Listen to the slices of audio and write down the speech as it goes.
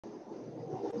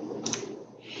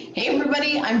Hey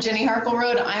everybody, I'm Jenny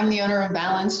Harkleroad. I'm the owner of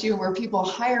Balanced You, where people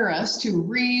hire us to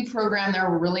reprogram their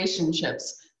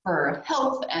relationships for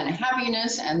health and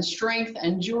happiness and strength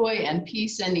and joy and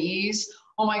peace and ease.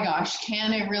 Oh my gosh,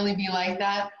 can it really be like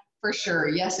that? For sure,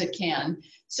 yes it can.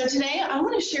 So today I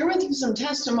want to share with you some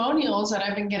testimonials that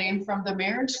I've been getting from the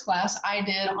marriage class I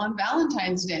did on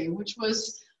Valentine's Day, which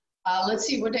was, let's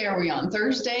see, what day are we on?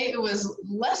 Thursday? It was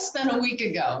less than a week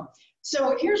ago.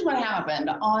 So here's what happened.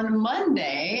 On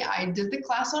Monday, I did the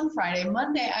class on Friday.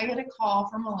 Monday, I get a call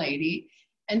from a lady,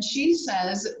 and she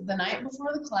says, the night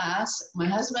before the class, my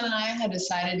husband and I had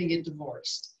decided to get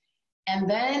divorced. And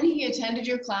then he attended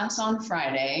your class on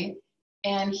Friday,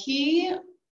 and he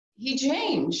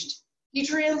changed. He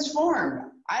transformed.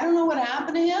 I don't know what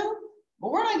happened to him,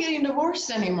 but we're not getting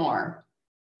divorced anymore.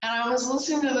 And I was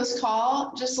listening to this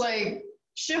call, just like,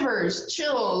 shivers,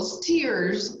 chills,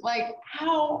 tears. Like,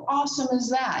 how awesome is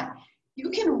that? You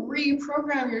can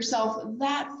reprogram yourself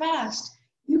that fast.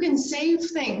 You can save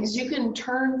things. You can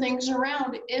turn things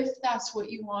around if that's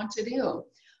what you want to do.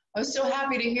 I was so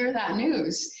happy to hear that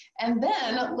news. And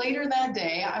then later that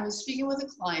day, I was speaking with a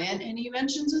client and he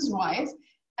mentions his wife.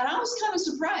 And I was kind of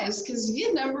surprised because he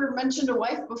had never mentioned a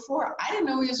wife before. I didn't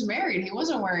know he was married. He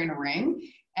wasn't wearing a ring.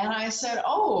 And I said,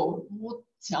 oh, well,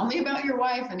 tell me about your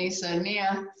wife. And he said,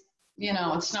 yeah, you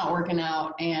know, it's not working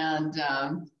out. And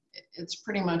it's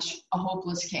pretty much a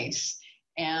hopeless case.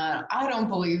 And I don't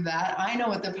believe that. I know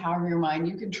with the power of your mind,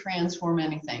 you can transform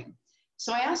anything.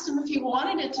 So I asked him if he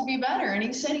wanted it to be better. And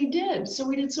he said he did. So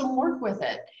we did some work with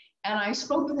it. And I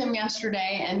spoke with him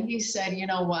yesterday and he said, you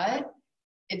know what?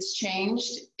 It's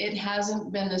changed. It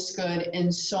hasn't been this good in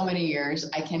so many years.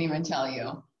 I can't even tell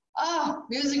you. Ah,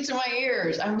 music to my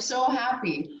ears. I'm so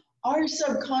happy. Our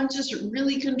subconscious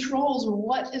really controls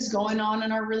what is going on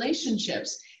in our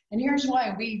relationships. And here's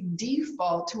why: we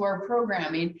default to our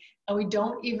programming and we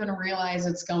don't even realize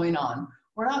it's going on.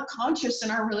 We're not conscious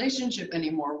in our relationship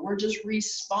anymore. We're just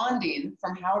responding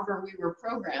from however we were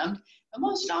programmed. And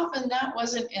most often that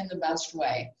wasn't in the best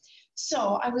way.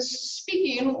 So I was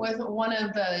speaking with one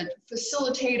of the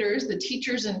facilitators, the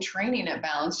teachers in training at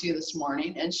Balanced You this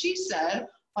morning, and she said,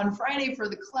 on Friday for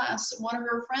the class, one of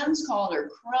her friends called her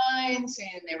crying,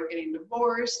 saying they were getting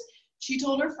divorced. She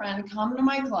told her friend, come to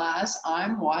my class,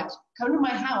 come to my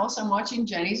house, I'm watching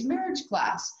Jenny's marriage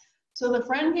class. So the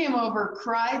friend came over,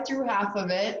 cried through half of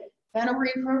it, then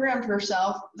reprogrammed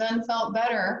herself, then felt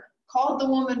better, called the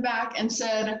woman back and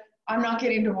said, I'm not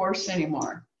getting divorced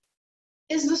anymore.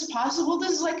 Is this possible?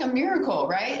 This is like a miracle,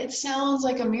 right? It sounds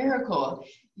like a miracle.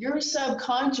 Your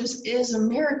subconscious is a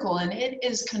miracle and it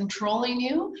is controlling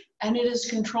you and it is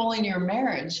controlling your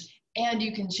marriage, and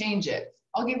you can change it.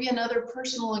 I'll give you another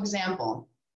personal example.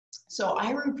 So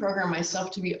I reprogrammed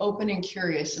myself to be open and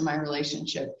curious in my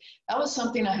relationship. That was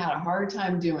something I had a hard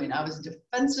time doing. I was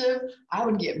defensive. I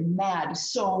would get mad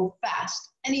so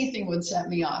fast. Anything would set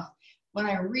me off. When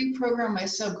I reprogrammed my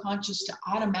subconscious to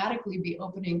automatically be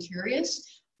open and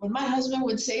curious, when my husband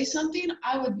would say something,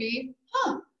 I would be,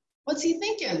 what's he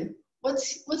thinking?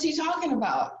 What's he talking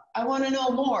about? I want to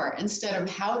know more, instead of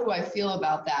how do I feel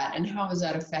about that and how is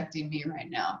that affecting me right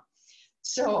now?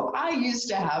 So I used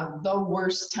to have the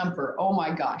worst temper. Oh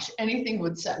my gosh, anything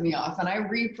would set me off, and I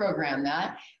reprogrammed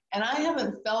that. And I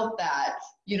haven't felt that,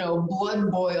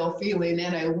 blood boil feeling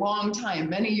in a long time,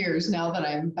 many years now that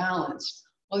I'm balanced.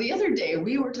 Well, the other day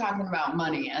we were talking about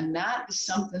money, and that is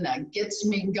something that gets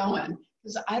me going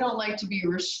because I don't like to be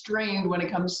restrained when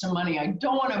it comes to money. I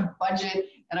don't want to budget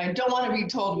and I don't want to be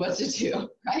told what to do,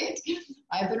 right?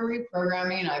 I've been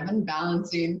reprogramming, I've been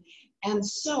balancing. And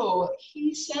so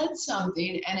he said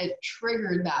something and it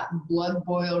triggered that blood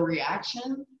boil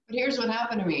reaction. But here's what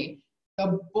happened to me.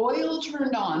 The boil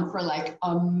turned on for like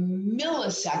a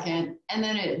millisecond and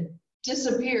then it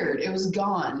disappeared. It was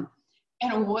gone.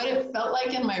 And what it felt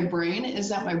like in my brain is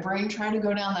that my brain tried to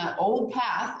go down that old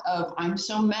path of, I'm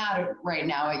so mad right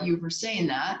now at you for saying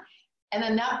that. And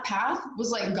then that path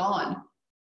was like gone.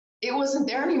 It wasn't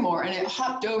there anymore. And it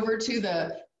hopped over to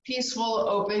the peaceful,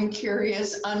 open,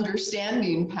 curious,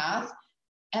 understanding path.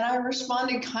 And I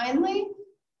responded kindly,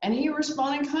 and he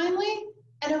responded kindly,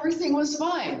 and everything was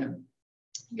fine.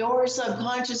 Your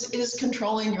subconscious is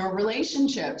controlling your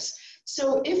relationships.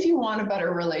 So if you want a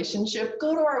better relationship,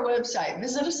 go to our website,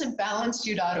 visit us at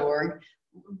balancedyou.org,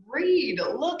 read,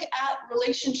 look at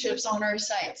relationships on our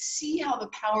site, see how the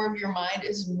power of your mind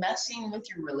is messing with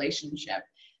your relationship.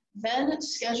 Then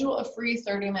schedule a free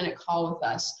 30-minute call with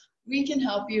us. We can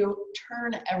help you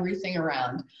turn everything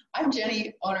around. I'm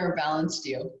Jenny, owner of Balanced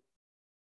You.